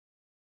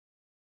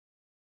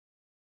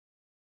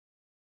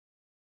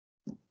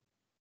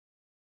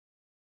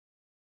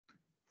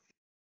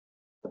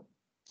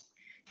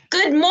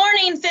Good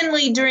morning,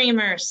 Finley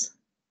Dreamers.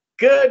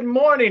 Good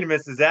morning,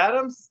 Mrs.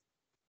 Adams.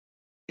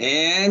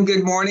 And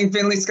good morning,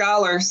 Finley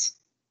Scholars.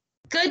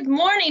 Good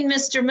morning,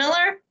 Mr.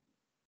 Miller.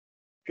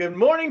 Good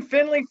morning,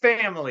 Finley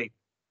family.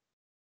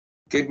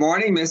 Good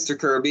morning, Mr.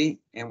 Kirby.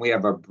 And we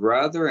have a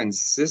brother and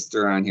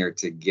sister on here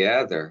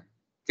together.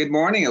 Good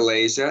morning,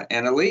 Alasia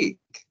and Alik.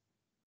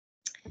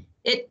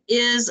 It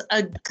is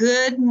a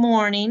good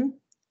morning.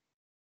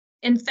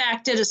 In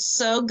fact, it is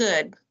so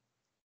good.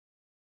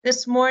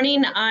 This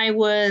morning, I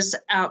was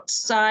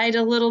outside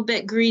a little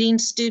bit greeting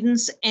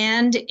students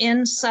and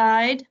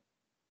inside,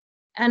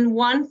 and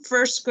one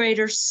first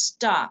grader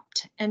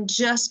stopped and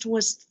just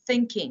was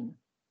thinking.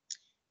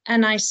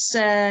 And I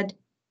said,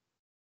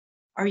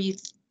 "Are you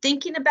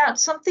thinking about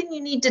something you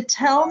need to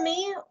tell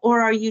me, or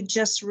are you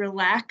just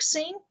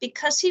relaxing?"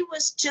 Because he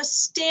was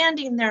just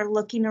standing there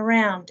looking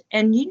around.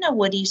 And you know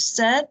what he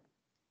said?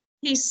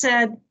 He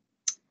said,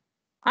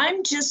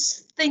 "I'm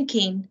just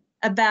thinking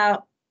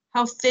about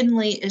how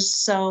Finley is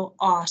so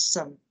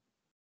awesome."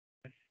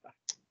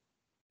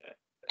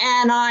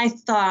 And I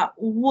thought,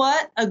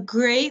 what a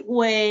great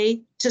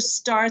way to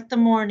start the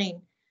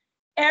morning.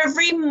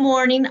 Every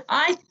morning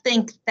I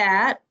think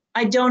that.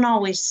 I don't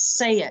always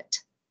say it.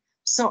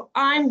 So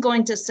I'm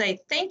going to say,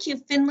 thank you,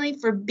 Finley,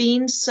 for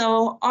being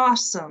so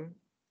awesome.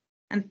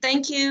 And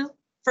thank you,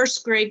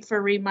 first grade,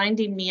 for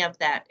reminding me of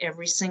that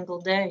every single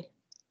day.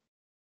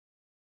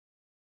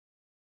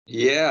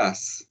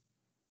 Yes.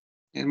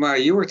 And while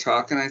you were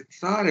talking, I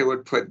thought I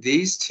would put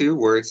these two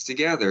words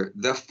together,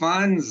 the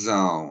fun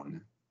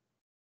zone.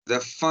 The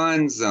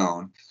fun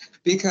zone.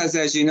 Because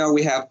as you know,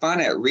 we have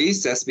fun at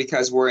recess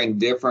because we're in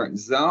different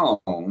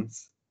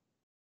zones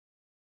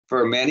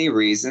for many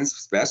reasons,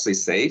 especially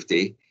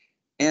safety.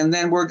 And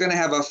then we're going to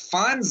have a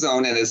fun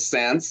zone in a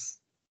sense,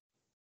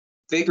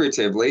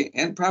 figuratively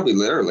and probably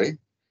literally,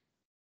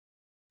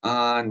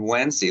 on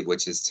Wednesday,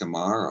 which is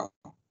tomorrow.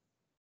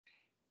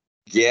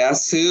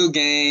 Guess who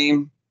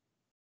game?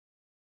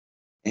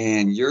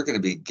 And you're going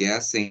to be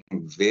guessing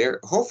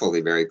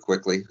hopefully very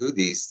quickly who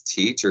these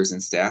teachers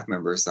and staff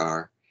members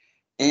are.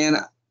 And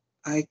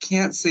I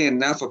can't say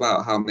enough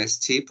about how Miss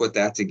T put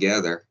that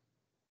together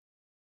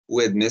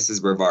with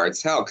Mrs.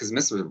 Brevard's help, because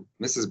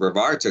Mrs.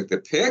 Brevard took the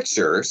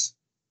pictures.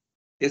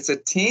 It's a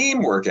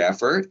teamwork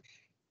effort,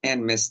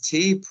 and Miss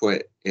T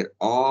put it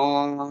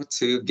all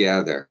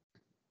together.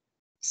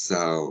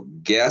 So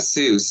guess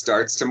who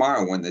starts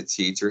tomorrow when the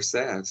teacher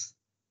says?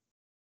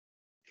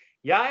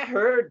 Yeah, I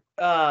heard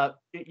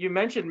you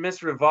mentioned Miss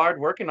Rivard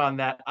working on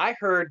that. I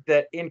heard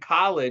that in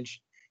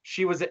college,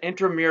 she was an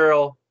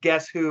intramural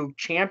Guess Who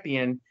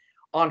champion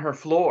on her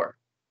floor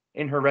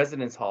in her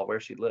residence hall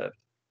where she lived.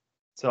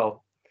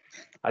 So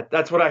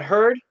that's what I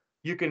heard.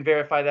 You can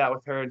verify that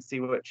with her and see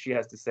what she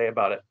has to say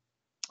about it.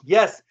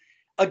 Yes,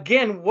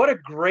 again, what a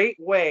great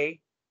way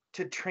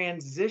to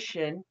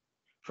transition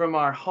from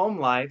our home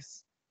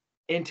lives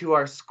into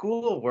our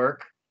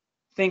schoolwork,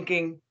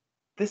 thinking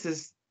this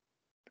is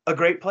a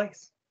great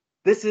place.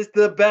 This is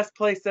the best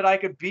place that I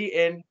could be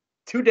in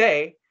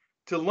today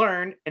to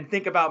learn and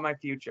think about my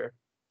future.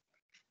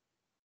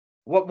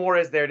 What more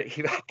is there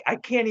to I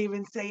can't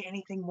even say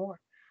anything more.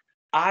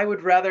 I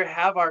would rather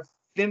have our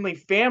Finley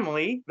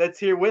family that's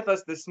here with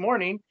us this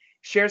morning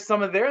share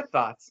some of their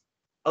thoughts.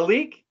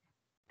 Alik,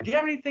 do you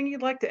have anything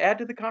you'd like to add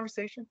to the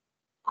conversation?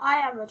 I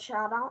have a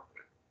shout out.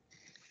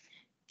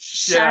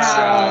 Shout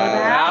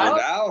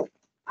out.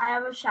 I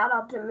have a shout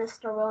out to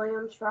Mr.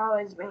 Williams for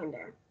always being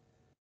there.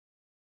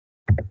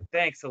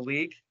 Thanks,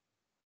 Alik.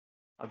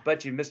 I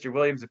bet you Mr.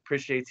 Williams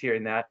appreciates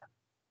hearing that.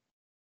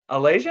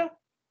 Alasia?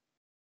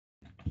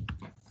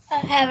 I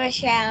have a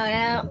shout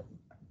out.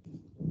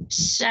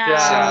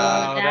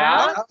 Shout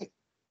out.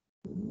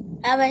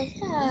 I have a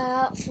shout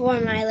out for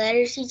my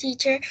literacy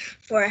teacher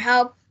for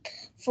help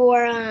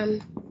for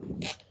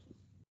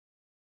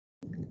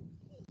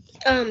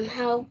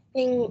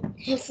helping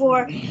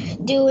for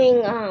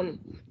doing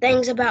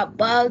things about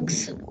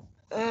bugs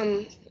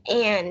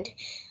and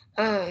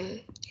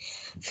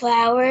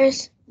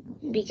flowers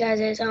because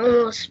it's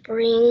almost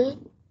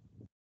spring.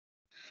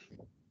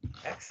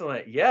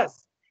 Excellent.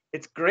 Yes.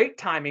 It's great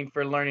timing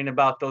for learning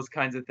about those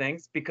kinds of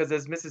things because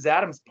as Mrs.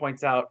 Adams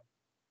points out,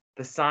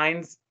 the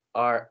signs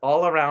are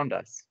all around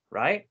us,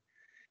 right?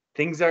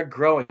 Things are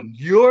growing.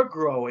 You're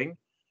growing.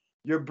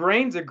 Your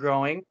brains are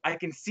growing. I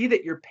can see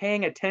that you're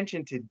paying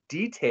attention to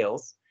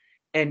details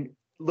and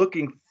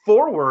looking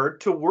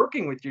forward to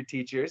working with your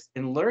teachers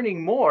and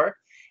learning more.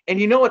 And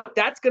you know what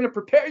that's going to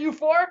prepare you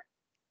for?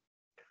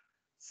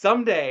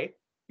 Someday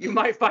you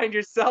might find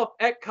yourself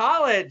at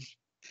college.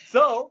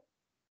 So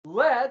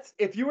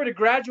if you were to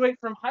graduate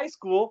from high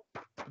school,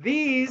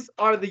 these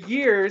are the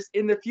years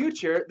in the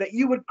future that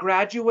you would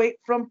graduate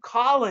from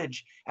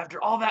college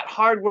after all that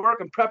hard work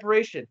and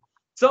preparation.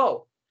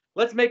 So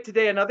let's make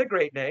today another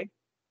great day.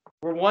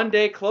 We're one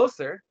day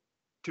closer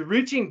to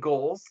reaching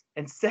goals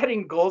and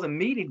setting goals and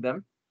meeting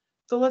them.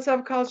 So let's have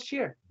a college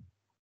cheer.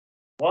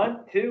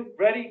 1, 2,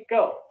 ready,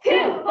 go. 2,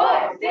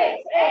 4,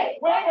 6, 8.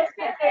 When does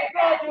 5th grade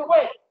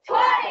graduate?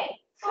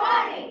 20,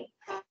 20,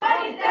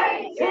 20,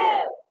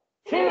 32.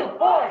 2,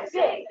 4, 6,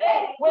 8.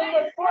 When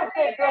does fourth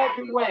grade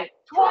graduate?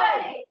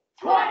 20,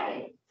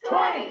 20,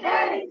 20,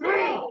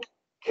 33.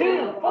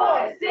 2,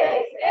 4, 6,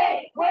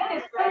 8. When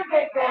does third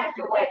grade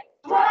graduate?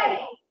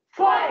 20,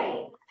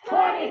 20,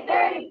 20,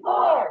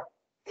 34.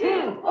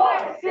 2,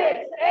 4, 6,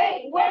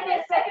 8. When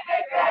does second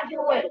grade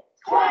graduate?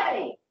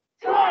 20,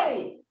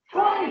 20,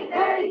 20,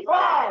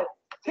 35.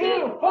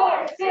 2,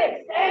 4, 6,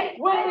 8.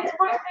 When does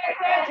first grade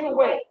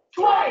graduate?